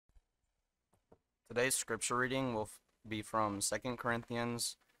Today's scripture reading will be from 2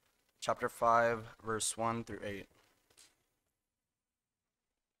 Corinthians chapter 5, verse 1 through 8.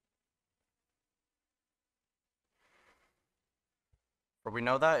 For we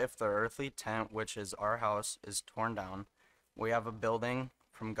know that if the earthly tent, which is our house, is torn down, we have a building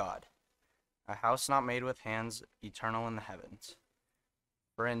from God, a house not made with hands, eternal in the heavens.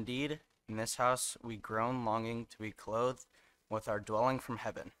 For indeed, in this house we groan, longing to be clothed with our dwelling from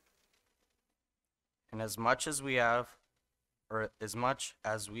heaven. And as much as we,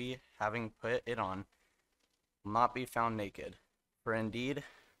 having put it on, will not be found naked. For indeed,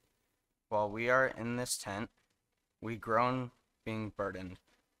 while we are in this tent, we groan, being burdened,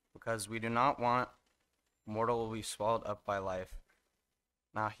 because we do not want mortal will be swallowed up by life.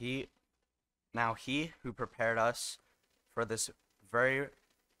 Now he who prepared us for this very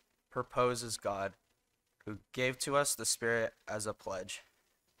purpose is God, who gave to us the Spirit as a pledge.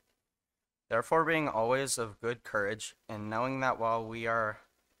 Therefore, being always of good courage, and knowing that while we are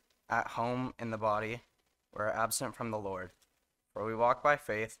at home in the body, we are absent from the Lord. For we walk by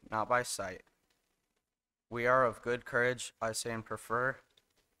faith, not by sight. We are of good courage, I say, and prefer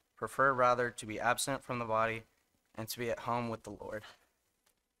rather to be absent from the body and to be at home with the Lord.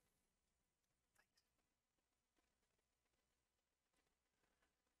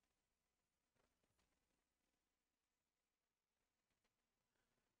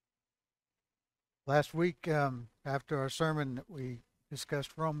 Last week, after our sermon, we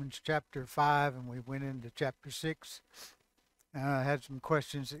discussed Romans chapter 5, and we went into chapter 6. Had some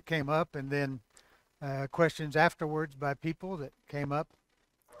questions that came up, and then questions afterwards by people that came up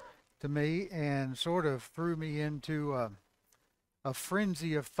to me and sort of threw me into a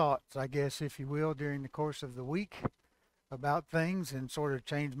frenzy of thoughts, I guess, if you will, during the course of the week about things, and sort of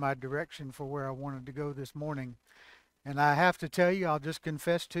changed my direction for where I wanted to go this morning. And I have to tell you, I'll just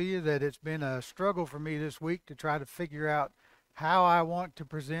confess to you that it's been a struggle for me this week to try to figure out how I want to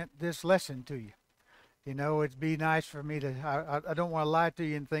present this lesson to you. You know, it'd be nice for me to, I don't want to lie to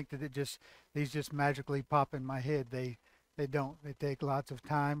you and think that these just magically pop in my head. They don't. They take lots of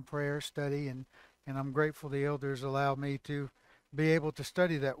time, prayer, study, and I'm grateful the elders allow me to be able to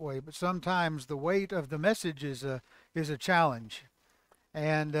study that way. But sometimes the weight of the message is a challenge.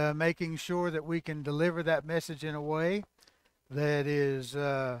 And making sure that we can deliver that message in a way that is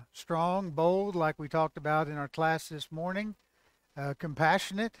strong, bold, like we talked about in our class this morning,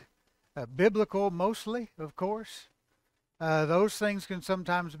 compassionate, biblical mostly, of course. Those things can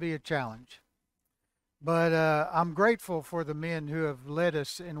sometimes be a challenge. But I'm grateful for the men who have led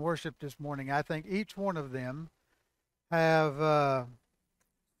us in worship this morning. I think each one of them have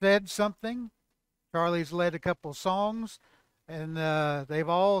said something. Charlie's led a couple songs. And they've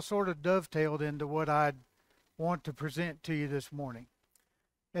all sort of dovetailed into what I'd want to present to you this morning.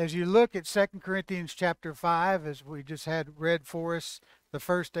 As you look at 2 Corinthians chapter 5, as we just had read for us, the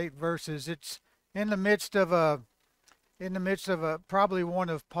first 8 verses, it's in the midst of probably one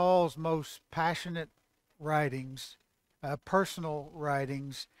of Paul's most passionate writings, personal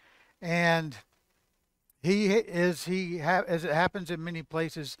writings, and as it happens in many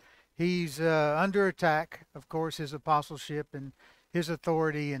places, he's under attack, of course, his apostleship and his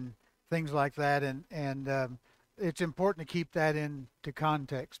authority and things like that. And it's important to keep that into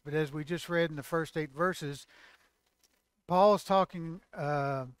context. But as we just read in the first 8 verses, Paul is talking,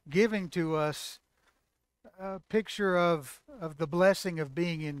 giving to us a picture of the blessing of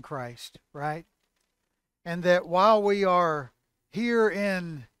being in Christ, right? And that while we are here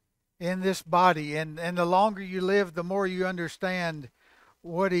in this body, and the longer you live, the more you understand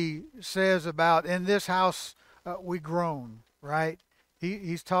what he says about in this house we groan, right?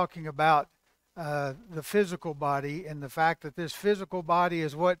 He's talking about the physical body, and the fact that this physical body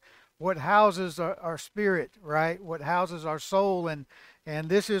is what houses our spirit, right? What houses our soul, and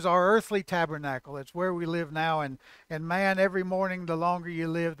this is our earthly tabernacle. It's where we live now, and man, every morning the longer you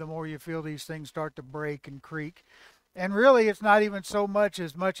live, the more you feel these things start to break and creak. And really, it's not even so much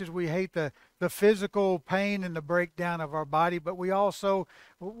as we hate the physical pain and the breakdown of our body, but we also,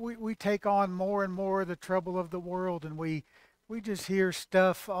 we take on more and more of the trouble of the world, and we just hear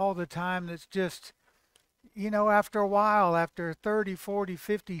stuff all the time that's just, after a while, after 30, 40,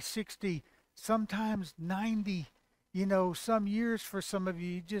 50, 60, sometimes 90, some years for some of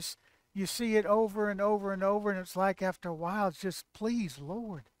you, you see it over and over and over, and it's like after a while, it's just, please,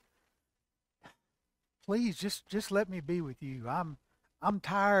 Lord. Please just let me be with you. I'm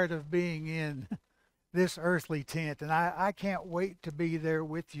tired of being in this earthly tent, and I can't wait to be there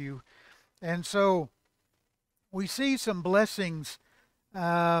with you. And so we see some blessings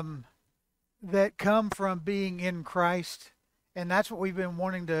that come from being in Christ And that's what we've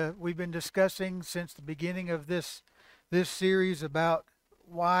been discussing since the beginning of this series about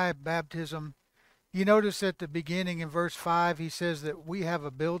why baptism. You notice at the beginning in verse 5, he says that we have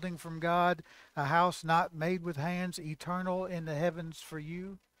a building from God, a house not made with hands, eternal in the heavens for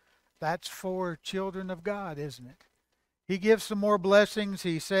you. That's for children of God, isn't it? He gives some more blessings.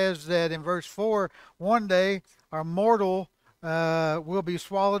 He says that in verse 4, one day our mortal will be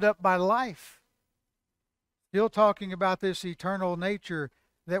swallowed up by life. Still talking about this eternal nature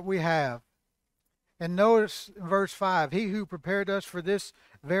that we have. And notice in verse 5, he who prepared us for this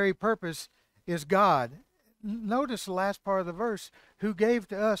very purpose is God. Notice the last part of the verse, who gave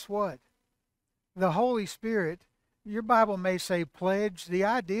to us what? The Holy Spirit. Your Bible may say pledge. The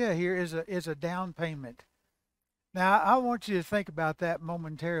idea here is a down payment. Now, I want you to think about that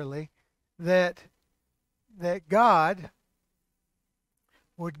momentarily, that God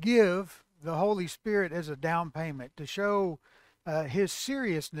would give the Holy Spirit as a down payment to show his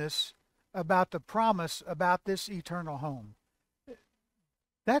seriousness about the promise about this eternal home.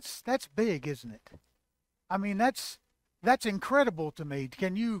 That's big, isn't it? I mean, that's incredible to me.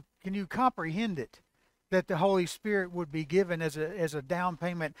 Can you comprehend it? That the Holy Spirit would be given as a down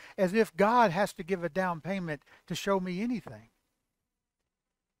payment, as if God has to give a down payment to show me anything.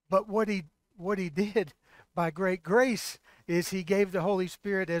 But what he did by great grace is he gave the Holy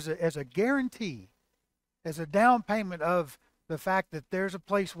Spirit as a guarantee, as a down payment of the fact that there's a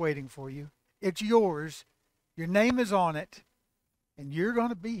place waiting for you. It's yours. Your name is on it, and you're going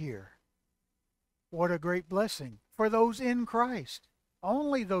to be here. What a great blessing for those in Christ.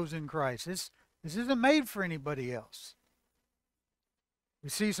 Only those in Christ. This isn't made for anybody else. We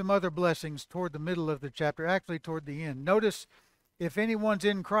see some other blessings toward the middle of the chapter, actually toward the end. Notice, if anyone's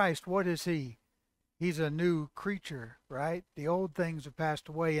in Christ, what is he? He's a new creature, right? The old things have passed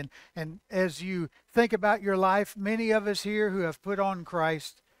away. And as you think about your life, many of us here who have put on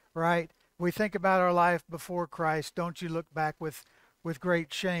Christ, right? We think about our life before Christ. Don't you look back with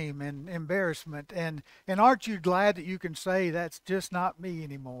great shame and embarrassment? And aren't you glad that you can say, that's just not me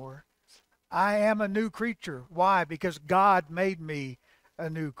anymore? I am a new creature. Why? Because God made me a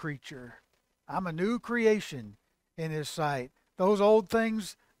new creature. I'm a new creation in his sight. Those old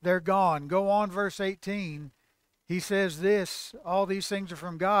things, they're gone. Go on, verse 18. He says this, all these things are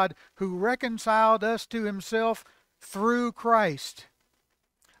from God, who reconciled us to himself through Christ.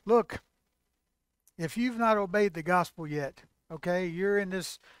 Look, if you've not obeyed the gospel yet, okay, you're in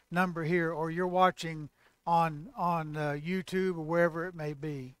this number here, or you're watching on YouTube or wherever it may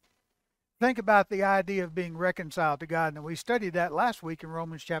be. Think about the idea of being reconciled to God. And we studied that last week in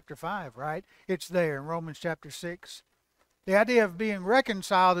Romans chapter 5, right? It's there in Romans chapter 6. The idea of being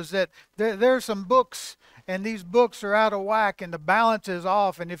reconciled is that there are some books, and these books are out of whack, and the balance is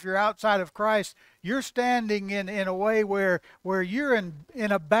off. And if you're outside of Christ, you're standing in a way where you're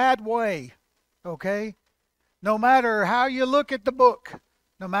in a bad way, okay? No matter how you look at the book,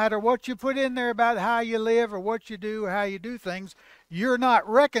 no matter what you put in there about how you live or what you do or how you do things, you're not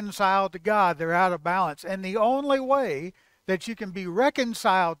reconciled to God. They're out of balance. And the only way that you can be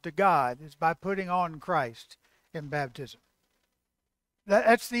reconciled to God is by putting on Christ in baptism.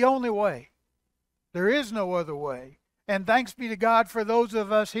 That's the only way. There is no other way. And thanks be to God for those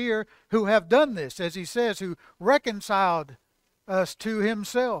of us here who have done this, as he says, who reconciled us to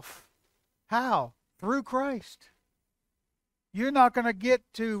himself. How? Through Christ. You're not going to get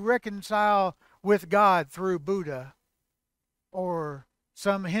to reconcile with God through Buddha or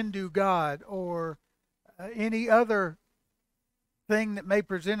some Hindu god or any other thing that may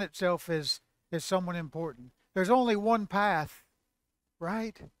present itself as someone important. There's only one path,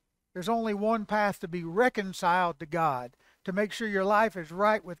 right? There's only one path to be reconciled to God, to make sure your life is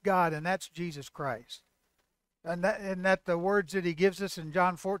right with God, and that's Jesus Christ. And that the words that he gives us in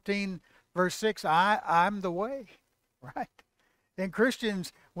John 14, verse 6, I'm the way, right? And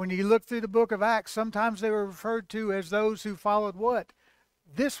Christians, when you look through the book of Acts, sometimes they were referred to as those who followed what?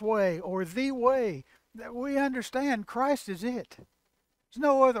 This way or the way. That we understand Christ is it. There's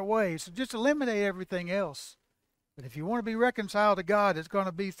no other way. So just eliminate everything else. But if you want to be reconciled to God, it's going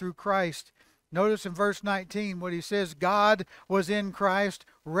to be through Christ. Notice in verse 19 what he says, God was in Christ,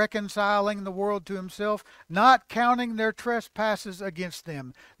 reconciling the world to himself, not counting their trespasses against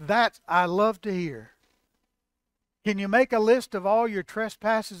them. That I love to hear. Can you make a list of all your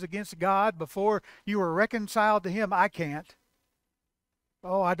trespasses against God before you were reconciled to him? I can't.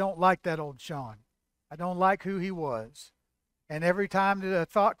 Oh, I don't like that old Sean. I don't like who he was. And every time that a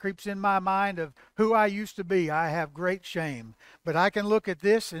thought creeps in my mind of who I used to be, I have great shame. But I can look at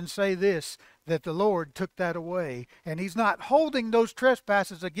this and say this, that the Lord took that away. And he's not holding those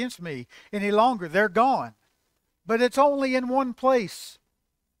trespasses against me any longer. They're gone. But it's only in one place.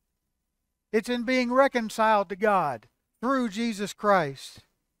 It's in being reconciled to God through Jesus Christ.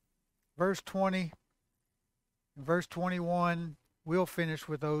 Verse 20 and verse 21, we'll finish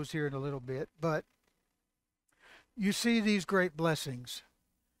with those here in a little bit. But you see these great blessings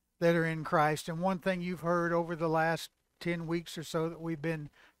that are in Christ. And one thing you've heard over the last 10 weeks or so that we've been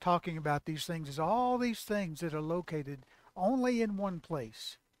talking about these things is all these things that are located only in one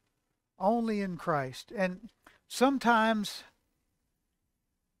place, only in Christ. And sometimes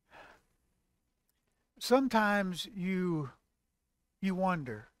you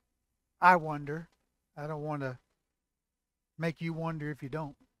wonder. I wonder. I don't want to make you wonder if you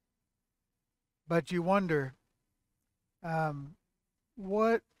don't. But you wonder,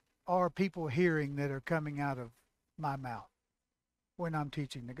 what are people hearing that are coming out of my mouth when I'm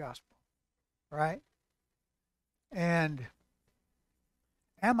teaching the gospel, right? And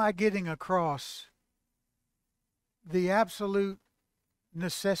am I getting across the absolute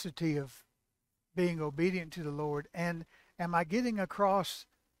necessity of being obedient to the Lord? And am I getting across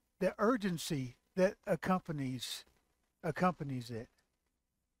the urgency that accompanies it?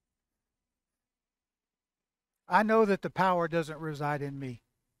 I know that the power doesn't reside in me.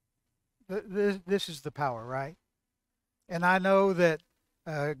 This is the power, right? And I know that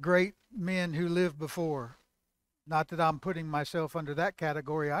great men who lived before, not that I'm putting myself under that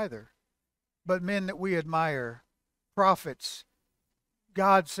category either, but men that we admire, prophets,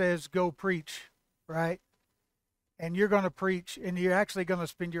 God says, go preach, right? And you're going to preach, and you're actually going to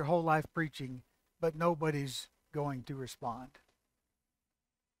spend your whole life preaching, but nobody's going to respond.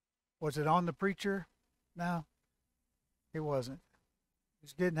 Was it on the preacher? No, it wasn't.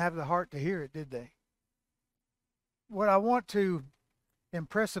 Just didn't have the heart to hear it, did they? What I want to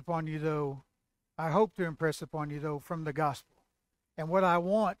impress upon you, though, I hope to impress upon you, though, from the gospel. And what I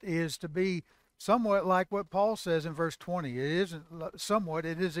want is to be somewhat like what Paul says in verse 20. It isn't somewhat,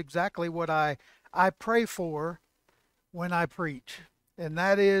 it is exactly what I pray for when I preach. And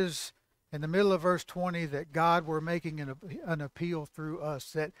that is, in the middle of verse 20, that God were making an appeal through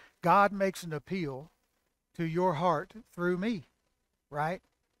us, that God makes an appeal to your heart through me, right?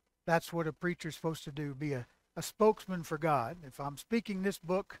 That's what a preacher's supposed to do, be a spokesman for God. If I'm speaking this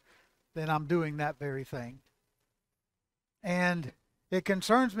book, then I'm doing that very thing. And it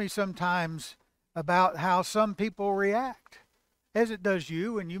concerns me sometimes about how some people react, as it does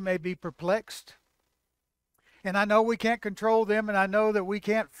you, and you may be perplexed. And I know we can't control them, and I know that we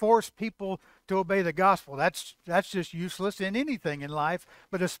can't force people to obey the gospel. That's just useless in anything in life,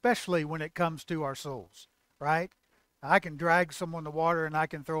 but especially when it comes to our souls, right? I can drag someone to water, and I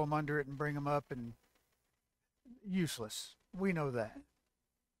can throw them under it and bring them up, and useless. We know that.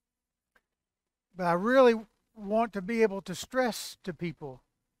 But I really want to be able to stress to people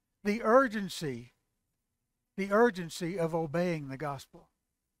the urgency of obeying the gospel.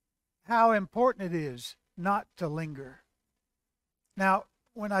 How important it is not to linger. Now,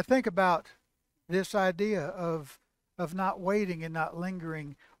 when I think about this idea of not waiting and not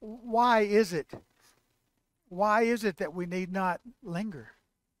lingering, why is it? Why is it that we need not linger?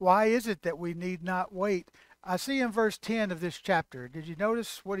 Why is it that we need not wait? I see in verse 10 of this chapter, did you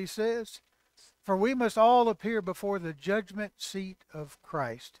notice what he says? For we must all appear before the judgment seat of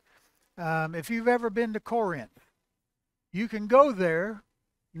Christ. If you've ever been to Corinth, you can go there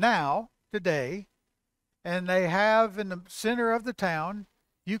now, today, and they have in the center of the town,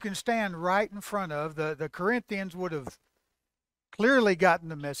 you can stand right in front of, the Corinthians would have clearly gotten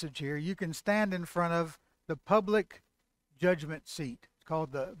the message here. You can stand in front of the public judgment seat. It's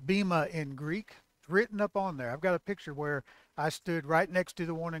called the Bema in Greek. It's written up on there. I've got a picture where I stood right next to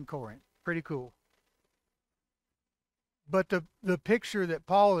the one in Corinth. Pretty cool. But the picture that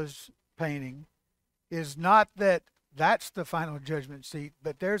Paul is painting is not that that's the final judgment seat,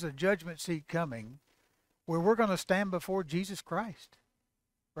 but there's a judgment seat coming where we're going to stand before Jesus Christ,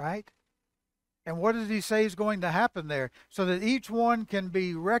 right? And what does he say is going to happen there? So that each one can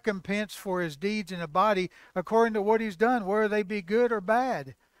be recompensed for his deeds in the body according to what he's done, whether they be good or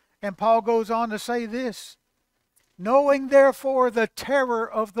bad. And Paul goes on to say this, knowing therefore the terror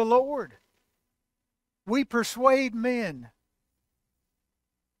of the Lord, we persuade men.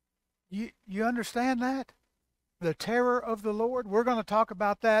 You understand that? The terror of the Lord. We're going to talk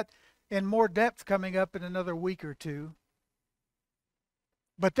about that in more depth coming up in another week or two.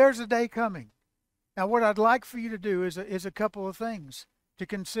 But there's a day coming. Now, what I'd like for you to do is a couple of things to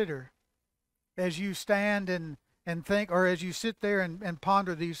consider as you stand and think, or as you sit there and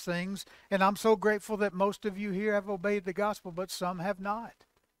ponder these things. And I'm so grateful that most of you here have obeyed the gospel, but some have not.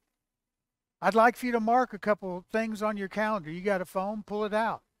 I'd like for you to mark a couple of things on your calendar. You got a phone? Pull it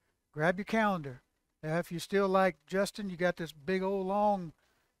out. Grab your calendar. If you still like Justin, you got this big old long,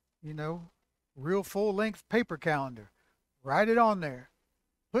 you know, real full length paper calendar. Write it on there.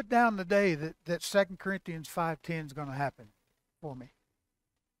 Put down the day that 2 Corinthians 5:10 is going to happen for me.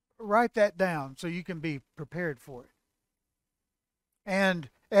 Write that down so you can be prepared for it. And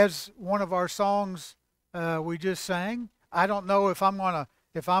as one of our songs we just sang, I don't know if I'm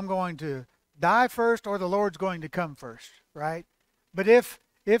going to die first or the Lord's going to come first, right? But if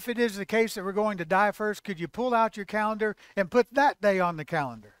it is the case that we're going to die first, could you pull out your calendar and put that day on the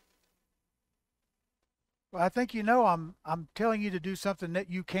calendar? Well, I think you know I'm telling you to do something that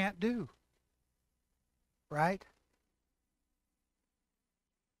you can't do, right?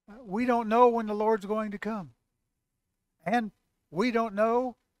 We don't know when the Lord's going to come. And we don't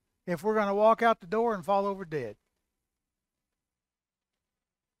know if we're going to walk out the door and fall over dead.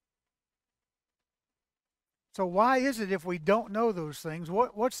 So why is it if we don't know those things,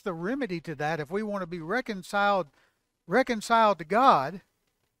 what's the remedy to that if we want to be reconciled to God,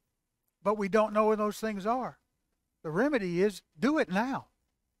 but we don't know when those things are? The remedy is do it now.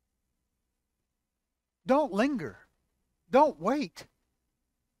 Don't linger. Don't wait.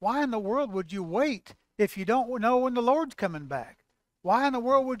 Why in the world would you wait if you don't know when the Lord's coming back? Why in the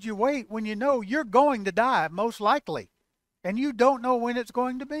world would you wait when you know you're going to die, most likely, and you don't know when it's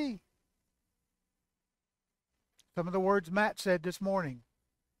going to be? Some of the words Matt said this morning,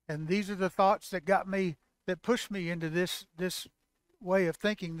 and these are the thoughts that pushed me into this way of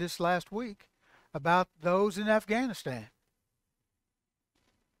thinking this last week about those in Afghanistan.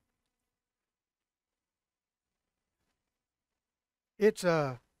 It's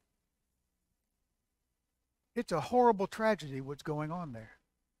a horrible tragedy what's going on there.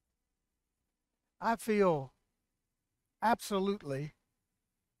 I feel absolutely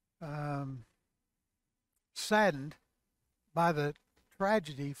saddened by the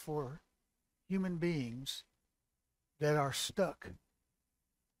tragedy for human beings that are stuck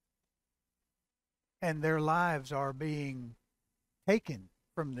and their lives are being taken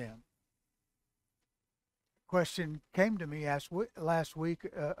from them. Question came to me last week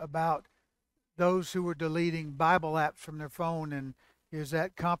about those who were deleting Bible apps from their phone, and is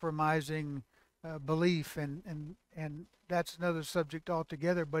that compromising belief? And that's another subject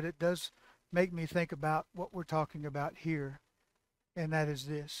altogether, but it does make me think about what we're talking about here, and that is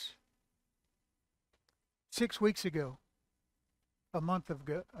this. 6 weeks ago, a month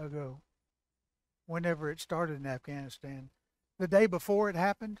ago, whenever it started in Afghanistan, the day before it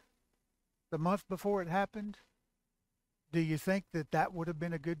happened, the month before it happened, do you think that would have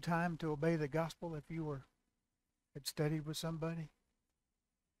been a good time to obey the gospel if you had studied with somebody?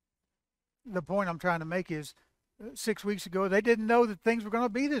 The point I'm trying to make is 6 weeks ago, they didn't know that things were going to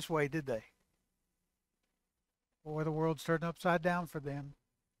be this way, did they? Boy, the world's turned upside down for them.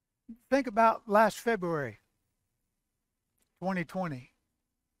 Think about last February, 2020.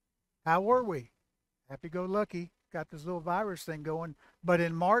 How were we? Happy-go-lucky. Got this little virus thing going. But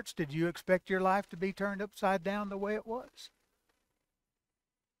in March, did you expect your life to be turned upside down the way it was?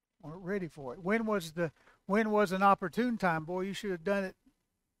 Weren't ready for it. When was an opportune time? Boy, you should have done it.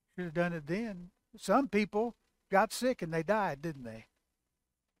 Should have done it then. Some people got sick and they died, didn't they?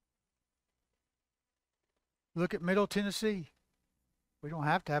 Look at Middle Tennessee. We don't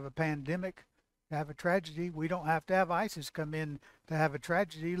have to have a pandemic to have a tragedy. We don't have to have ISIS come in to have a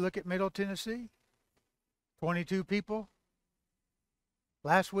tragedy. Look at Middle Tennessee. 22 people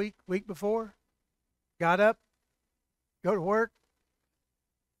last week before, got up, go to work,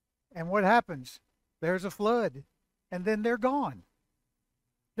 and what happens? There's a flood, and then they're gone.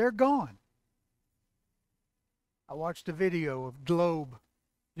 They're gone. I watched a video of Globe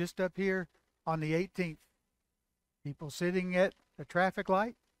just up here on the 18th. People sitting at a traffic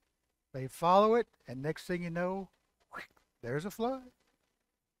light, they follow it, and next thing you know, there's a flood.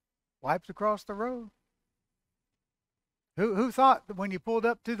 Wipes across the road. Who thought that when you pulled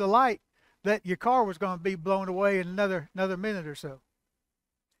up to the light that your car was going to be blown away in another minute or so?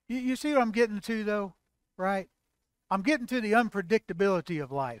 You see what I'm getting to, though, right? I'm getting to the unpredictability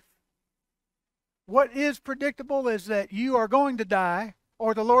of life. What is predictable is that you are going to die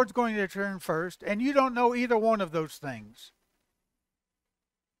or the Lord's going to return first, and you don't know either one of those things.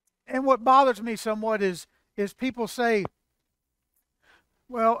 And what bothers me somewhat is people say,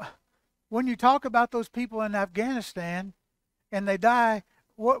 well, when you talk about those people in Afghanistan and they die,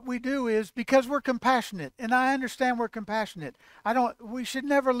 what we do is, because we're compassionate, and I understand we're compassionate. We should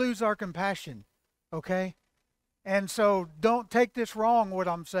never lose our compassion, okay? And so don't take this wrong, what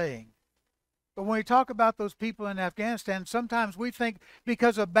I'm saying. But when we talk about those people in Afghanistan, sometimes we think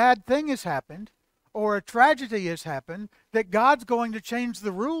because a bad thing has happened or a tragedy has happened that God's going to change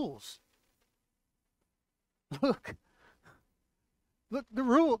the rules. Look, look, the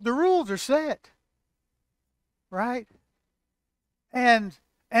rules are set, right? And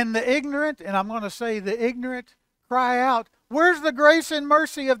the ignorant, and I'm going to say the ignorant, cry out, "Where's the grace and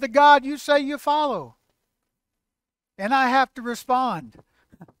mercy of the God you say you follow?" And I have to respond,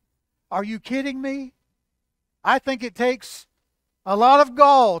 are you kidding me? I think it takes a lot of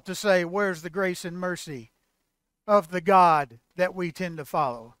gall to say, where's the grace and mercy of the God that we tend to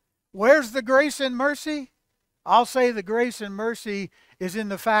follow? Where's the grace and mercy? I'll say the grace and mercy is in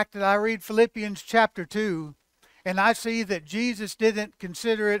the fact that I read Philippians chapter 2, and I see that Jesus didn't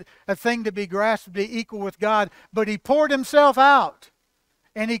consider it a thing to be grasped to be equal with God, but he poured himself out.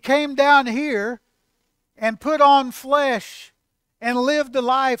 And he came down here and put on flesh and lived a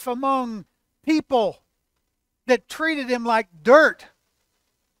life among people that treated him like dirt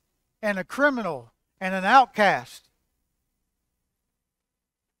and a criminal and an outcast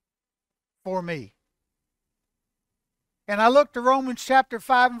for me. And I look to Romans chapter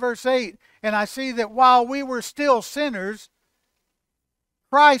 5 and verse 8, and I see that while we were still sinners,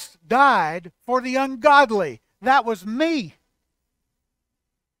 Christ died for the ungodly. That was me.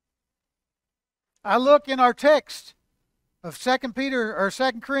 I look in our text of 2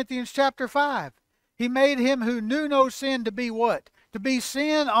 Corinthians chapter 5. He made him who knew no sin to be what? To be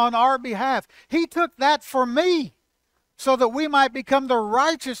sin on our behalf. He took that for me so that we might become the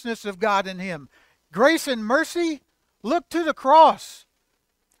righteousness of God in him. Grace and mercy, look to the cross.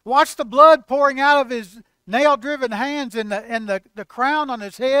 Watch the blood pouring out of his nail-driven hands and the crown on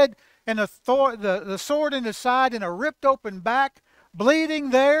his head and the sword in his side and a ripped open back,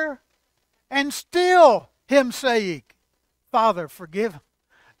 bleeding there, and still him saying, "Father, forgive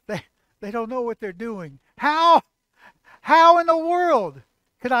them. They don't know what they're doing." How in the world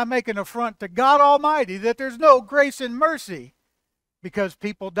could I make an affront to God Almighty that there's no grace and mercy because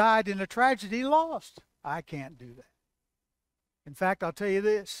people died in a tragedy lost? I can't do that. In fact, I'll tell you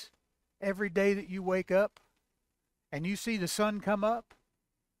this. Every day that you wake up and you see the sun come up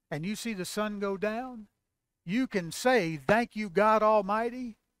and you see the sun go down, you can say, "Thank you, God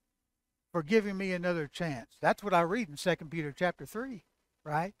Almighty, for giving me another chance." That's what I read in 2 Peter chapter 3,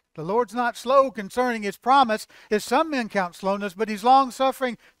 right? The Lord's not slow concerning his promise, as some men count slowness, but he's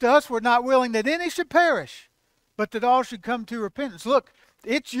long-suffering to us. We're not willing that any should perish, but that all should come to repentance. Look,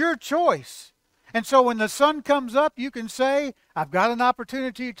 it's your choice. And so when the sun comes up, you can say, "I've got an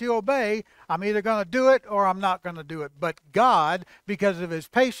opportunity to obey. I'm either going to do it or I'm not going to do it." But God, because of his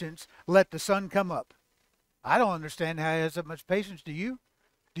patience, let the sun come up. I don't understand how he has that much patience. Do you?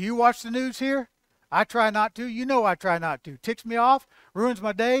 Do you watch the news here? I try not to. You know I try not to. Ticks me off, ruins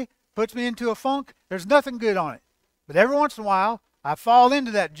my day, puts me into a funk. There's nothing good on it. But every once in a while, I fall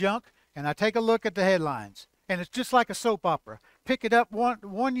into that junk and I take a look at the headlines. And it's just like a soap opera. Pick it up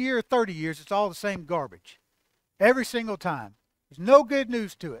one year, 30 years, it's all the same garbage. Every single time. There's no good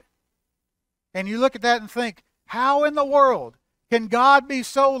news to it. And you look at that and think, how in the world can God be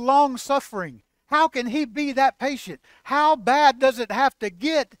so long-suffering? How can he be that patient? How bad does it have to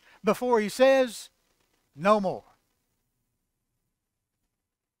get before he says, "No more"?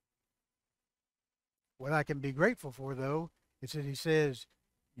 What I can be grateful for, though, is that he says,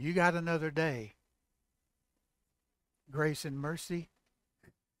 "You got another day." Grace and mercy.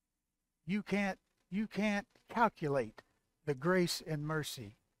 You can't calculate the grace and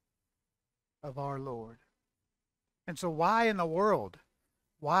mercy of our Lord. And so why in the world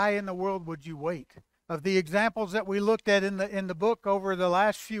would you wait? Of the examples that we looked at in the book over the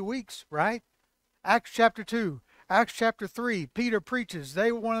last few weeks, right? Acts chapter 2, Acts chapter 3, Peter preaches.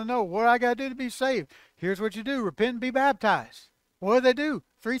 They want to know, what I got to do to be saved? Here's what you do. Repent and be baptized. What did they do?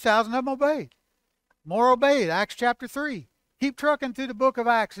 3,000 of them obeyed. More obeyed. Acts chapter 3. Keep trucking through the book of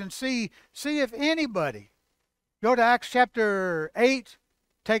Acts and see if anybody. Go to Acts chapter 8.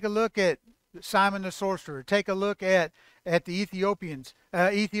 Take a look at Simon the sorcerer. Take a look at the Ethiopian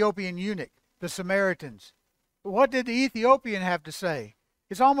eunuch, the Samaritans. What did the Ethiopian have to say?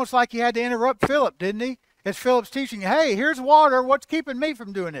 It's almost like he had to interrupt Philip, didn't he? As Philip's teaching, "Hey, here's water. What's keeping me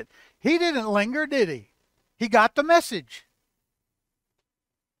from doing it?" He didn't linger, did he? He got the message.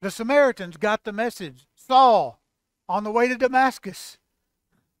 The Samaritans got the message. Saul, on the way to Damascus,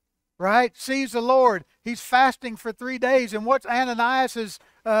 right, sees the Lord. He's fasting for 3 days. And what's Ananias'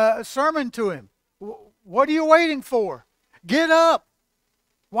 sermon to him? What are you waiting for? Get up.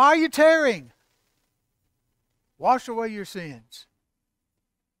 Why are you tarrying? Wash away your sins.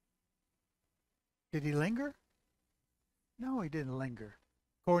 Did he linger? No, he didn't linger.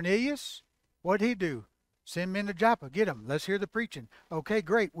 Cornelius, what did he do? Send men to Joppa. Get them. Let's hear the preaching. Okay,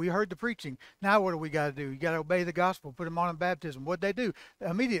 great. We heard the preaching. Now what do we got to do? You got to obey the gospel. Put them on in baptism. What'd they do?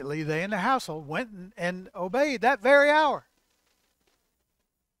 Immediately, they in the household went and obeyed that very hour.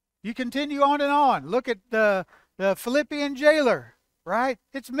 You continue on and on. Look at the Philippian jailer, right?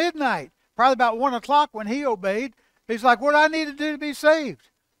 It's midnight. Probably about 1 o'clock when he obeyed. He's like, what do I need to do to be saved?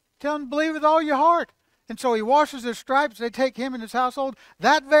 Tell him to believe with all your heart. And so he washes their stripes. They take him and his household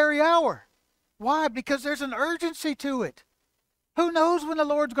that very hour. Why? Because there's an urgency to it. Who knows when the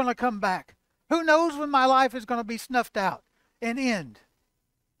Lord's going to come back? Who knows when my life is going to be snuffed out and end?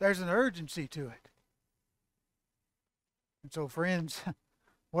 There's an urgency to it. And so, friends,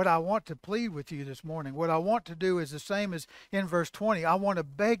 what I want to plead with you this morning, what I want to do is the same as in verse 20. I want to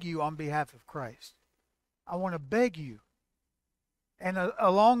beg you on behalf of Christ. I want to beg you. And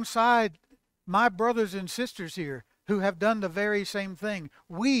alongside my brothers and sisters here who have done the very same thing,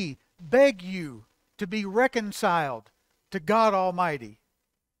 we beg you to be reconciled to God Almighty.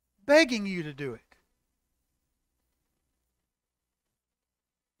 Begging you to do it.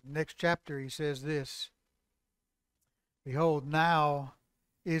 Next chapter he says this. Behold, now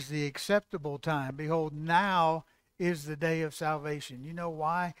is the acceptable time. Behold, now is the day of salvation. You know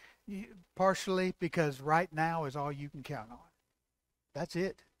why? Partially because right now is all you can count on. That's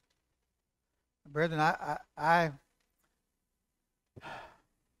it. Brethren, I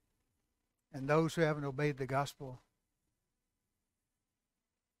and those who haven't obeyed the gospel,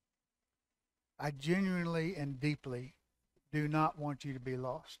 I genuinely and deeply do not want you to be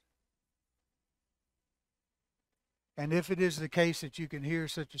lost. And if it is the case that you can hear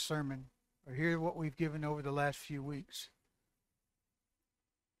such a sermon or hear what we've given over the last few weeks,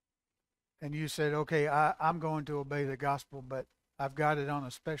 and you said, okay, I'm going to obey the gospel, but I've got it on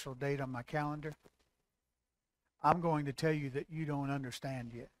a special date on my calendar, I'm going to tell you that you don't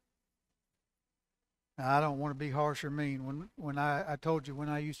understand yet. Now, I don't want to be harsh or mean. When I told you when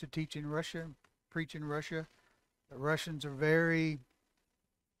I used to teach in Russia, preach in Russia, the Russians are very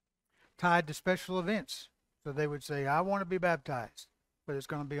tied to special events. So they would say, I want to be baptized, but it's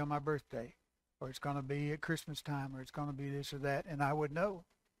going to be on my birthday, or it's going to be at Christmas time, or it's going to be this or that, and I would know.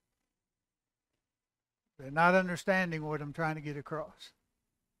 They're not understanding what I'm trying to get across.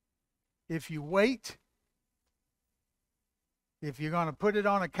 If you wait, if you're going to put it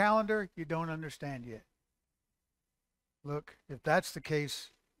on a calendar, you don't understand yet. Look, if that's the case,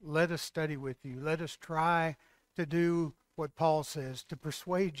 let us study with you. Let us try to do what Paul says, to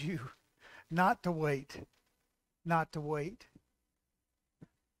persuade you not to wait. Not to wait.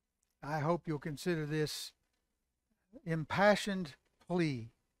 I hope you'll consider this impassioned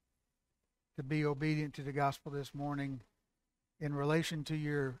plea to be obedient to the gospel this morning in relation to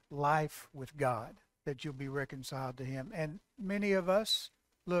your life with God, that you'll be reconciled to Him. And many of us,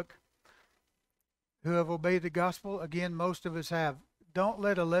 look, who have obeyed the gospel, again, most of us have. Don't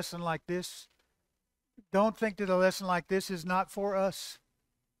let a lesson like this, don't think that a lesson like this is not for us.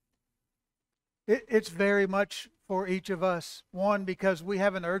 It's very much for each of us. One, because we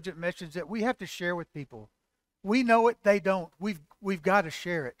have an urgent message that we have to share with people. We know it, they don't. We've got to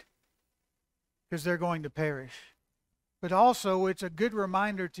share it because they're going to perish. But also, it's a good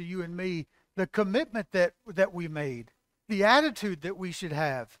reminder to you and me, the commitment that we made, the attitude that we should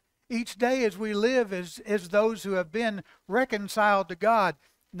have each day as we live as those who have been reconciled to God.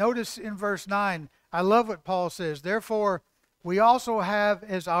 Notice in verse 9, I love what Paul says. Therefore, we also have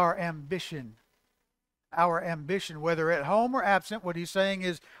as our ambition, whether at home or absent. What he's saying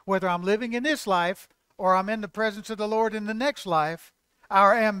is, whether I'm living in this life or I'm in the presence of the Lord in the next life,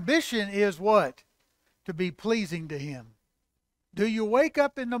 our ambition is what? To be pleasing to Him. Do you wake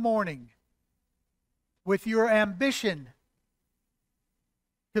up in the morning with your ambition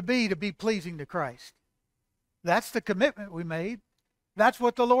to be pleasing to Christ? That's the commitment we made. That's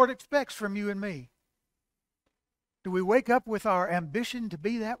what the Lord expects from you and me. Do we wake up with our ambition to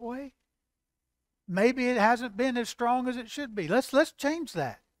be that way? Maybe it hasn't been as strong as it should be. Let's change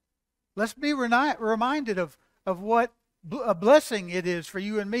that. Let's be reminded of what a blessing it is for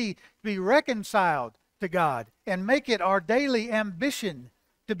you and me to be reconciled to God and make it our daily ambition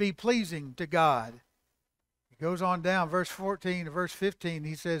to be pleasing to God. He goes on down, verse 14 to verse 15,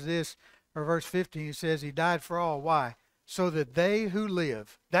 he says this, or verse 15, he says, He died for all. Why? So that they who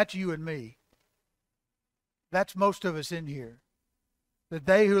live, that's you and me, that's most of us in here, that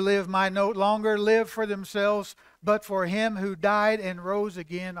they who live might no longer live for themselves, but for Him who died and rose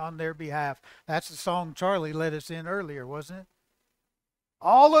again on their behalf. That's the song Charlie led us in earlier, wasn't it?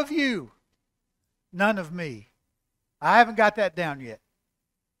 All of you, none of me. I haven't got that down yet.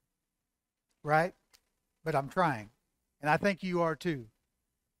 Right? But I'm trying. And I think you are too.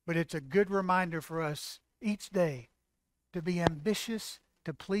 But it's a good reminder for us each day to be ambitious,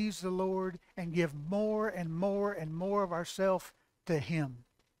 to please the Lord, and give more and more and more of ourselves to Him.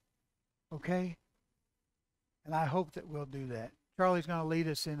 Okay? And I hope that we'll do that. Charlie's going to lead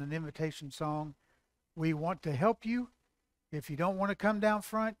us in an invitation song. We want to help you. If you don't want to come down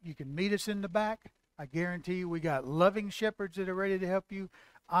front, you can meet us in the back. I guarantee you we got loving shepherds that are ready to help you.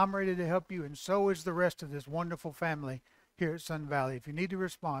 I'm ready to help you, and so is the rest of this wonderful family here at Sun Valley. If you need to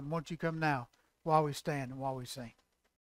respond, won't you come now while we stand and while we sing?